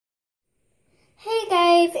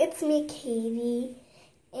guys, it's me, Katie,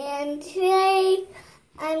 and today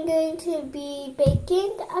I'm going to be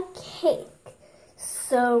baking a cake.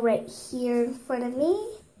 So right here in front of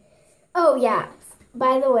me. Oh yeah,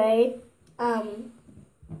 by the way,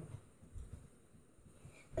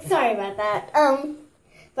 sorry about that.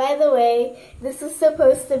 By the way, this is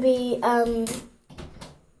supposed to be a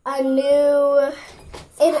new,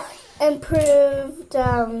 improved.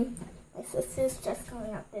 My sister's just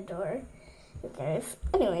going out the door. Who cares?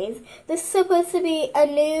 Anyways, this is supposed to be a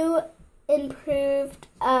new, improved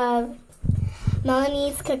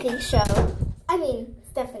Melanie's cooking show. I mean,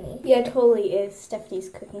 Stephanie. Yeah, it totally is Stephanie's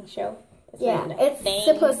cooking show. That's yeah, it's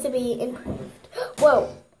supposed to be improved.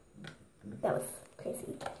 Whoa, that was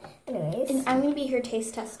crazy. Anyways, and I'm gonna be her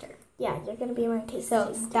taste tester. Yeah, you're gonna be my taste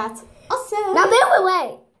tester. So that's awesome. Now move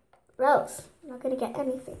away, Rose. I'm not gonna get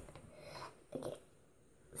anything. Okay.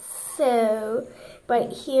 So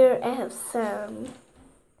right here I have some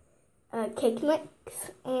cake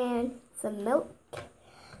mix and some milk,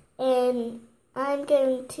 and I'm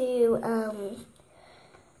going to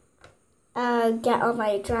get all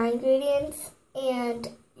my dry ingredients and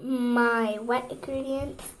my wet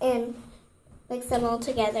ingredients and mix them all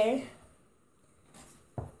together.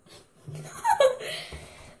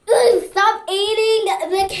 Stop eating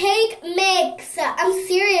the cake mix! I'm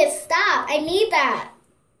serious, stop! I need that!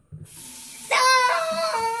 Stop!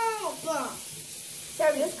 So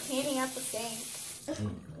I'm just cleaning up the sink.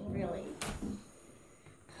 Really?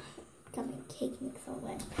 Got my cake mix all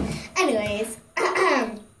wet. Anyways,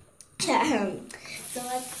 so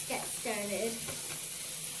let's get started.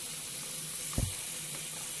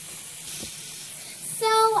 So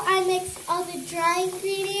I mixed all the dry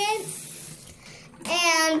ingredients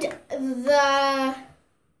and the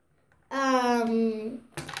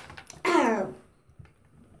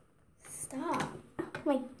stop.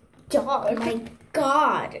 Oh my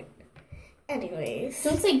god. Anyways.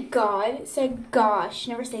 Don't say God, say gosh.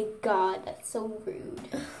 Never say God. That's so rude.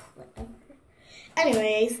 Whatever.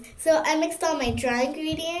 Anyways, so I mixed all my dry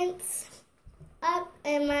ingredients up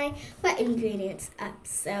and my wet ingredients up.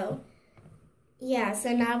 So yeah,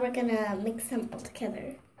 so now we're gonna mix them all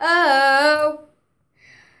together. Oh.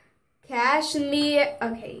 Cashmere.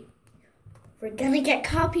 Okay. We're gonna get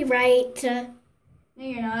copyright. No,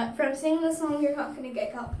 you're not. From singing the song, you're not gonna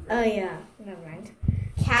get copyright. Oh yeah, never mind.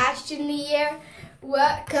 Cash in the air,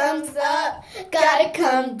 what comes up, gotta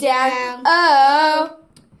come down. Oh.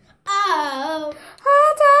 Oh.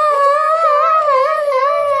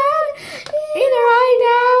 Either right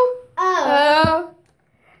now. Oh. Oh.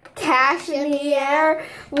 Cash in the air,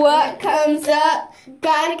 what comes up,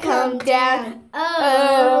 gotta come down.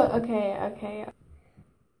 Oh. Okay.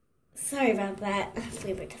 Sorry about that.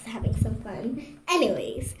 We were just having some fun.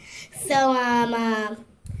 Anyways, so I'm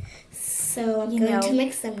going to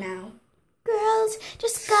mix them now. Girls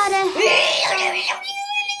just gotta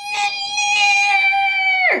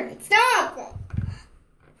Stop!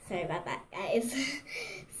 Sorry about that, guys.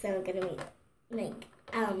 So we're gonna mix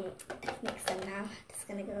them now. Just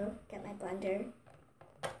gonna go get my blender.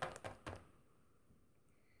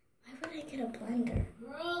 Why would I get a blender?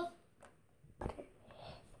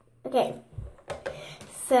 Okay.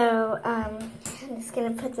 So I'm just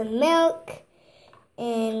gonna put the milk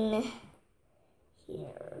in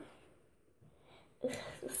here.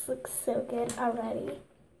 This looks so good already.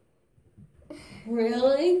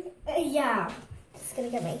 Really? Yeah. Just gonna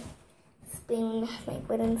get my spoon, my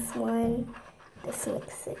wooden one. Just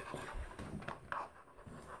mix it.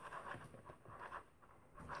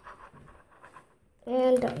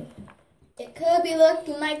 And done. It could be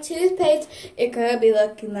looking like toothpaste. It could be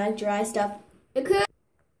looking like dry stuff. It could.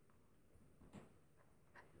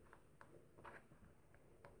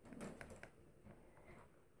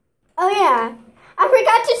 Oh yeah, I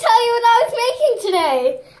forgot to tell you what I was making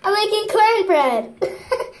today. I'm making cornbread.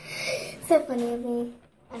 So funny of me.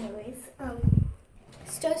 Anyways,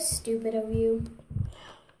 So stupid of you.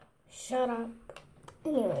 shut up.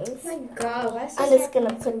 Anyways, Oh my God, why I'm just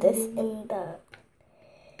gonna put this in the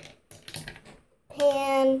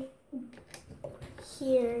pan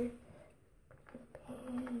here.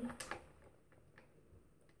 Pan.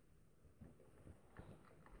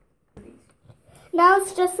 Now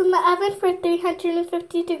it's just in the oven for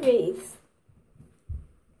 350 degrees.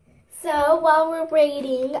 So while we're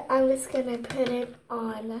waiting, I'm just gonna put it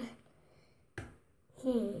on.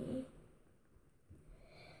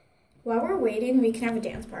 While we're waiting, we can have a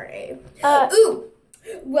dance party. Ooh!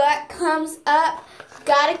 What comes up,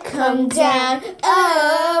 gotta come down.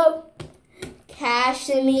 Oh! Cash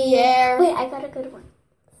in the air. Wait, I got a good one.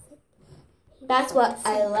 That's what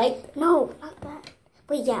I like. No, not that.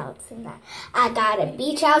 But yeah, let's sing that. I got a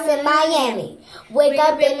beach house in Miami. Wake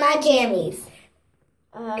up in my jammies.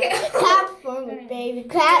 Clap for me, baby.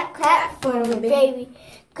 Clap, clap for me, baby.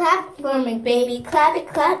 Clap for me, baby. Clap it,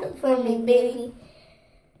 clap it for me, baby.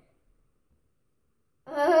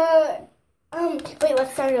 Wait,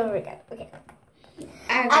 let's start it over again. Okay.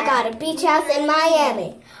 I got a beach house in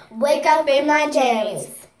Miami. Wake up in my jammies.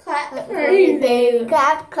 Clap for me, baby.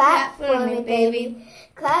 Clap, clap for me, baby.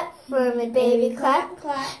 Clap for me, baby. Clap,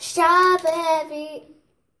 clap. Strawberry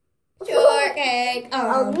Shortcake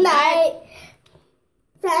all night.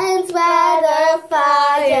 Friends by the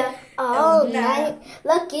fire all night.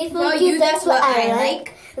 Lucky for you, that's what I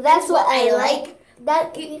like. That's what I like.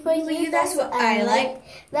 Lucky for you, that's what I like.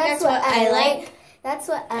 That's what I like. That's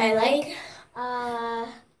what I like.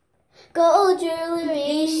 Gold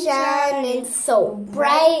jewelry shining so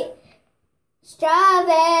bright.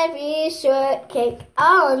 Strawberry shortcake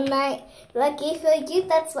all night. Lucky for you,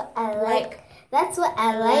 that's what I like. That's what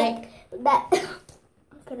I like. That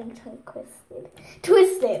I'm getting tongue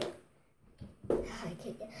twisted.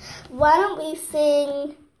 Why don't we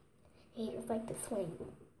sing Haters Like to Swing?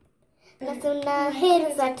 Nothing now,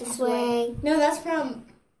 haters like to swing. No, that's from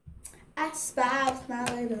I Spy My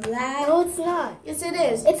Little Light. No, it's not. Yes, it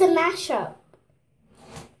is. It's a mashup.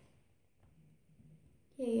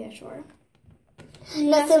 Yeah, sure.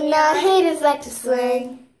 Nothing now, haters like to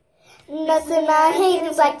swing. Nothing now,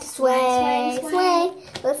 haters like to swing. Swing.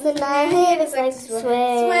 Nothing now, haters like to swing.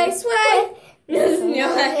 Sway, sway. Nothing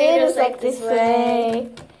now, haters like to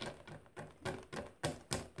swing.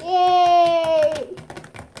 Yay!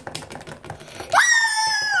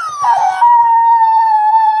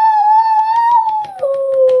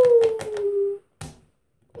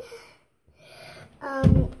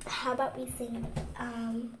 How about we sing,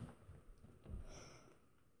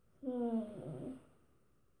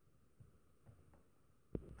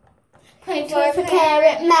 24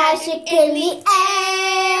 karat magic in the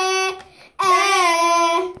air.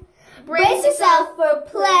 Brace yourself for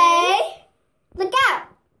play. Look out.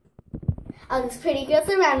 All these pretty girls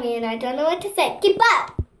around me and I don't know what to say. Keep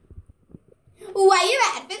up. Why you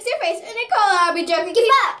mad? Fix your face and Nicole, I'll be joking.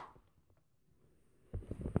 Keep up.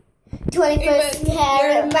 21st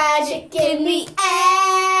karat magic in the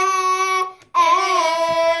air.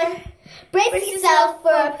 Brace yourself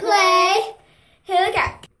for a play. Hey, look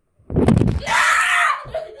out.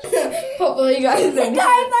 Hopefully you guys Guys,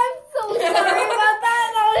 I'm so sorry about that.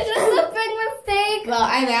 That was just a big mistake. Well,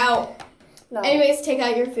 I'm out. No. Anyways, take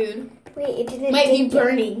out your food. Wait, it didn't Might be ding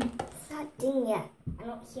burning. yet. It's not ding yet. I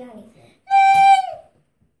don't hear anything.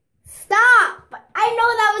 Stop! I know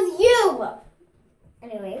that was you.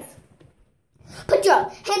 Anyways. Put your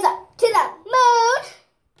hands up to the moon.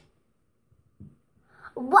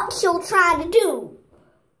 What you trying to do?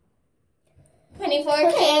 24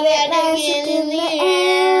 karat magic in the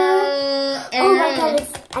air. Oh my god,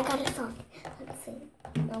 I got a song. Let's sing.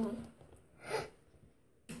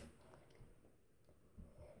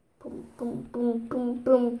 Boom, boom, boom, boom,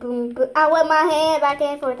 boom, boom, boom. I whip my hair back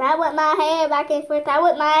and forth. I whip my hair back and forth. I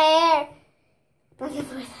whip my hair back and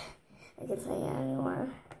forth. I can't sing it anymore.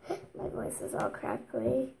 My voice is all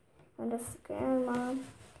crackly. I'm just scared, Mom.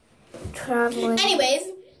 I'm traveling. Anyways,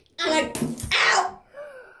 I'm like, ow!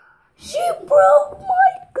 She broke my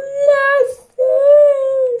glasses.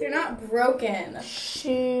 They're not broken.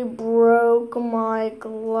 She broke my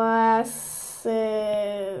glasses.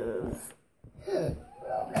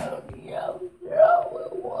 No,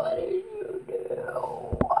 what did you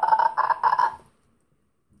do?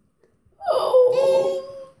 Oh.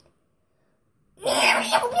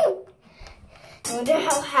 I wonder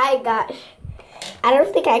how high I got. I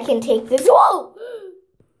don't think I can take this. Whoa!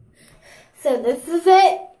 So this is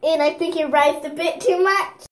it, and I think it rised a bit too much.